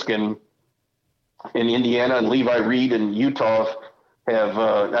Fisk in Indiana and Levi Reed in Utah have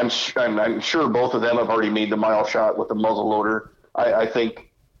I'm sure both of them have already made the mile shot with the muzzleloader. I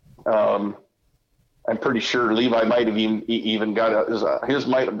think I'm pretty sure Levi might have even got his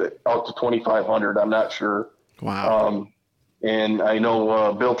might have been out to 2,500. I'm not sure. Wow. And I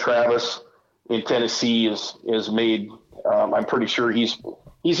know Bill Travis in Tennessee is made. I'm pretty sure he's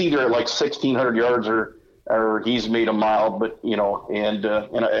either at like 1,600 yards or he's made a mile, but and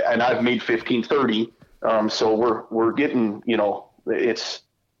I've made 1,530. So we're getting,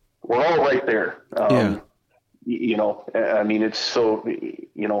 we're all right there. Yeah. I mean, it's so,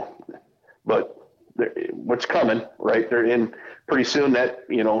 but what's coming, right? They're in pretty soon that,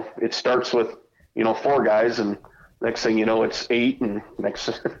 it starts with, 4 guys and next thing it's 8 and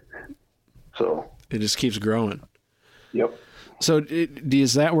next. So it just keeps growing. Yep. So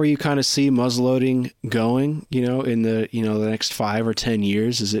is that where you kind of see muzzleloading going, in the next 5 or 10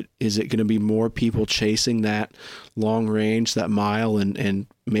 years? Is it going to be more people chasing that long range, that mile, and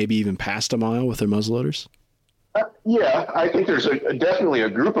maybe even past a mile with their muzzleloaders? Yeah, I think there's definitely a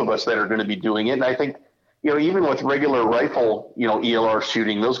group of us that are going to be doing it. And I think, even with regular rifle, ELR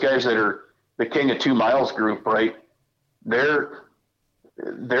shooting, those guys that are the King of 2 Miles group, right? They're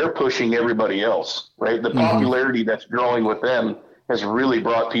pushing everybody else, right? The popularity that's growing with them has really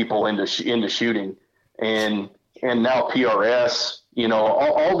brought people into shooting, and now PRS,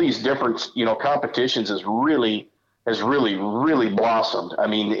 all these different, competitions has really blossomed. I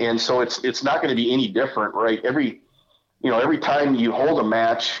mean, and so it's not going to be any different, right? Every time you hold a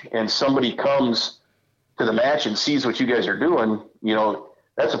match and somebody comes to the match and sees what you guys are doing,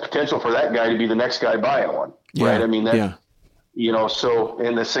 that's a potential for that guy to be the next guy buying one, right? I mean, so,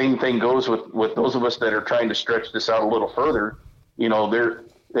 and the same thing goes with those of us that are trying to stretch this out a little further. There's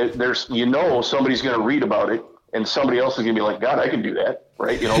somebody's going to read about it, and somebody else is going to be like, God, I can do that,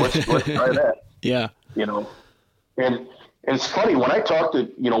 right? Let's try that. Yeah. And it's funny when I talk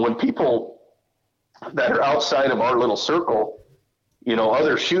to when people that are outside of our little circle,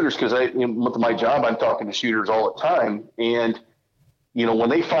 other shooters, because with my job I'm talking to shooters all the time, and when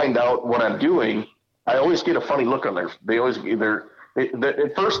they find out what I'm doing, I always get a funny look on they always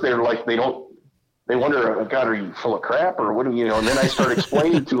at first they're like they wonder, God, are you full of crap or what? And then I start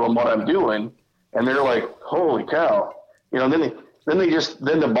explaining to them what I'm doing, and they're like, holy cow, then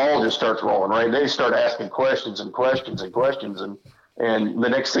the ball just starts rolling, right? They start asking questions and questions and questions, and the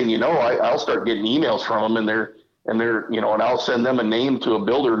next thing you know, I'll start getting emails from them, and they're and I'll send them a name to a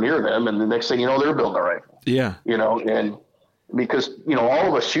builder near them, and the next thing you know, they're building a rifle. Yeah. And because all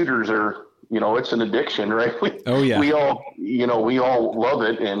of us shooters are. It's an addiction, right? We all love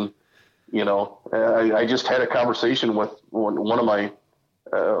it. And, I just had a conversation with one of my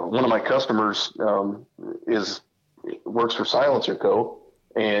customers, works for Silencer Co.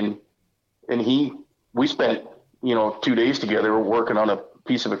 And we spent, 2 days together working on a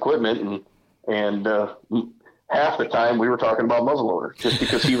piece of equipment, and half the time we were talking about muzzleloader just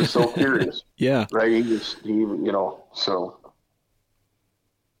because he was so curious. Yeah. Right. So.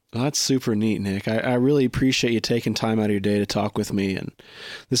 Well, that's super neat, Nick. I really appreciate you taking time out of your day to talk with me. And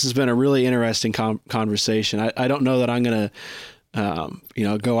this has been a really interesting conversation. I don't know that I'm going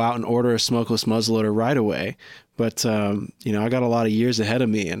to, go out and order a smokeless muzzleloader right away. But, I got a lot of years ahead of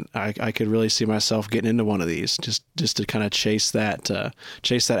me, and I could really see myself getting into one of these just to kind of chase that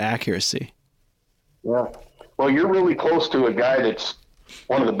accuracy. Yeah. Well, you're really close to a guy that's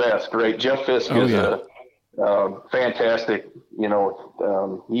one of the best, right? Jeff Fisk is fantastic.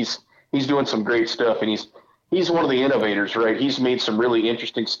 He's doing some great stuff, and he's one of the innovators, right? He's made some really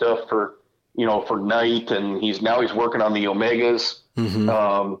interesting stuff for night, and he's working on the Omegas.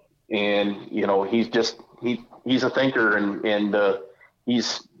 Mm-hmm. He's a thinker, and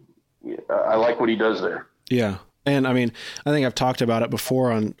I like what he does there. Yeah. And I mean, I think I've talked about it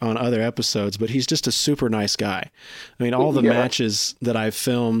before on other episodes, but he's just a super nice guy. I mean, all the matches that I've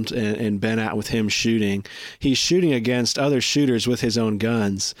filmed and been at with him shooting, he's shooting against other shooters with his own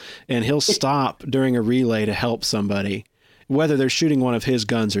guns, and he'll stop during a relay to help somebody, whether they're shooting one of his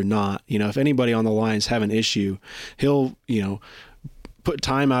guns or not. If anybody on the lines have an issue, he'll, put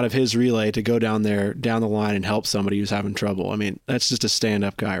time out of his relay to go down the line and help somebody who's having trouble. I mean, that's just a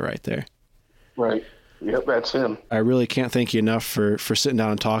stand-up guy right there. Right. Yep, that's him. I really can't thank you enough for sitting down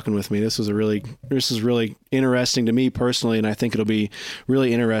and talking with me. This is really interesting to me personally, and I think it'll be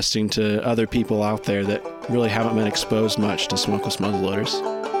really interesting to other people out there that really haven't been exposed much to smokeless muzzleloaders.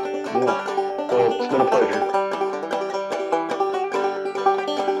 Yeah. Well, it's been a pleasure.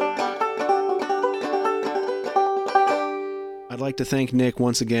 I'd like to thank Nick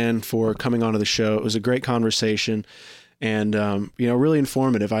once again for coming onto the show. It was a great conversation. And, really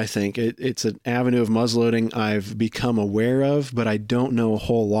informative, I think. It's an avenue of muzzleloading I've become aware of, but I don't know a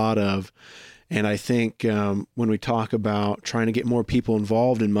whole lot of. And I think when we talk about trying to get more people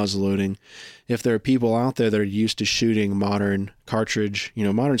involved in muzzleloading, if there are people out there that are used to shooting modern cartridge,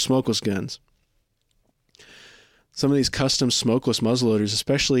 modern smokeless guns, some of these custom smokeless muzzleloaders,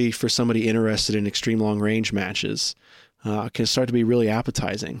 especially for somebody interested in extreme long range matches, can start to be really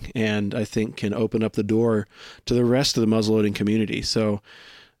appetizing, and I think can open up the door to the rest of the muzzleloading community. So,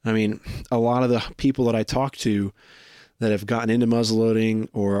 I mean, a lot of the people that I talk to that have gotten into muzzleloading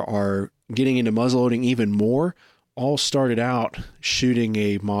or are getting into muzzleloading even more all started out shooting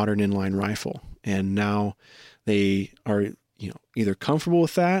a modern inline rifle, and now they are either comfortable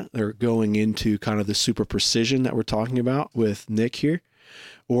with that or going into kind of the super precision that we're talking about with Nick here.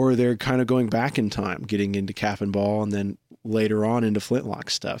 or they're kind of going back in time, getting into cap and ball, and then later on into flintlock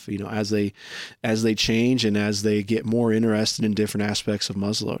stuff, as they change and as they get more interested in different aspects of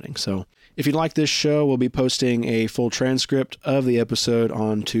muzzleloading. So if you like this show, we'll be posting a full transcript of the episode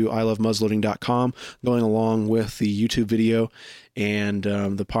onto ilovemuzzleloading.com, going along with the YouTube video and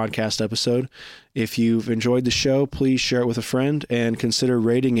the podcast episode. If you've enjoyed the show, please share it with a friend and consider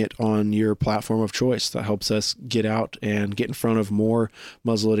rating it on your platform of choice. That helps us get out and get in front of more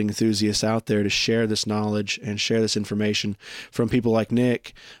muzzleloading enthusiasts out there to share this knowledge and share this information from people like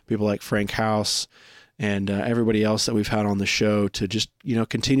Nick, people like Frank House, and everybody else that we've had on the show to just,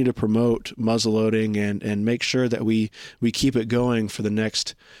 continue to promote muzzleloading and make sure that we keep it going for the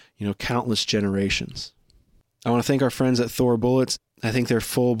next, countless generations. I want to thank our friends at Thor Bullets. I think their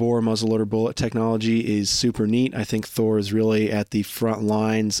full bore muzzleloader bullet technology is super neat. I think Thor is really at the front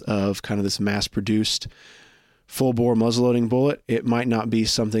lines of kind of this mass-produced full bore muzzleloading bullet. It might not be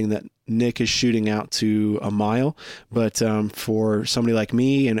something that Nick is shooting out to a mile, but for somebody like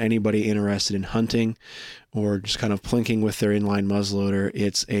me and anybody interested in hunting or just kind of plinking with their inline muzzleloader,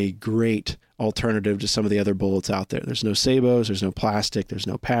 it's a great alternative to some of the other bullets out there. There's no sabos, there's no plastic, there's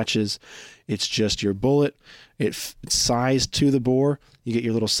no patches. It's just your bullet. It's sized to the bore. You get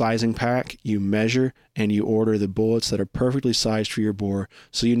your little sizing pack, you measure, and you order the bullets that are perfectly sized for your bore,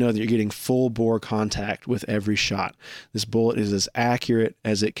 so you know that you're getting full bore contact with every shot. This bullet is as accurate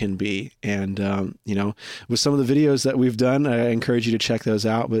as it can be. And, with some of the videos that we've done, I encourage you to check those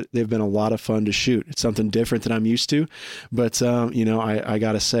out, but they've been a lot of fun to shoot. It's something different than I'm used to, but, I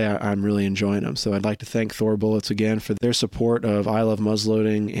got to say, I'm really enjoying them. So I'd like to thank Thor Bullets again for their support of I Love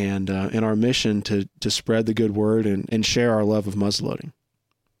Muzzleloading and our mission to spread the good word and share our love of muzzleloading.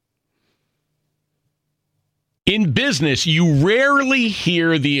 In business, you rarely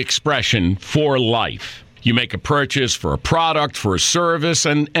hear the expression "for life." You make a purchase for a product, for a service,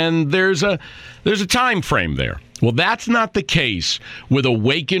 and there's a time frame there. Well, that's not the case with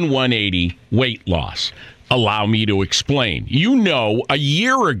Awaken 180 weight loss. Allow me to explain. A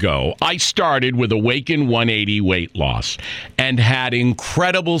year ago, I started with Awaken 180 weight loss and had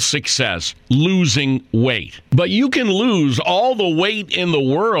incredible success losing weight. But you can lose all the weight in the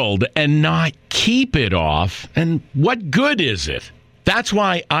world and not keep it off. And what good is it? That's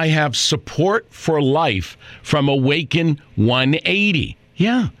why I have support for life from Awaken 180.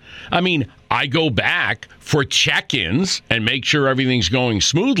 Yeah. I go back for check-ins and make sure everything's going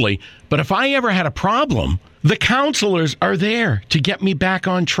smoothly. But if I ever had a problem, the counselors are there to get me back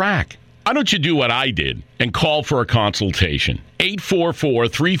on track. Why don't you do what I did and call for a consultation?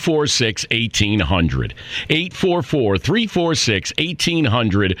 844-346-1800.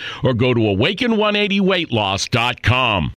 844-346-1800 or go to awaken180weightloss.com.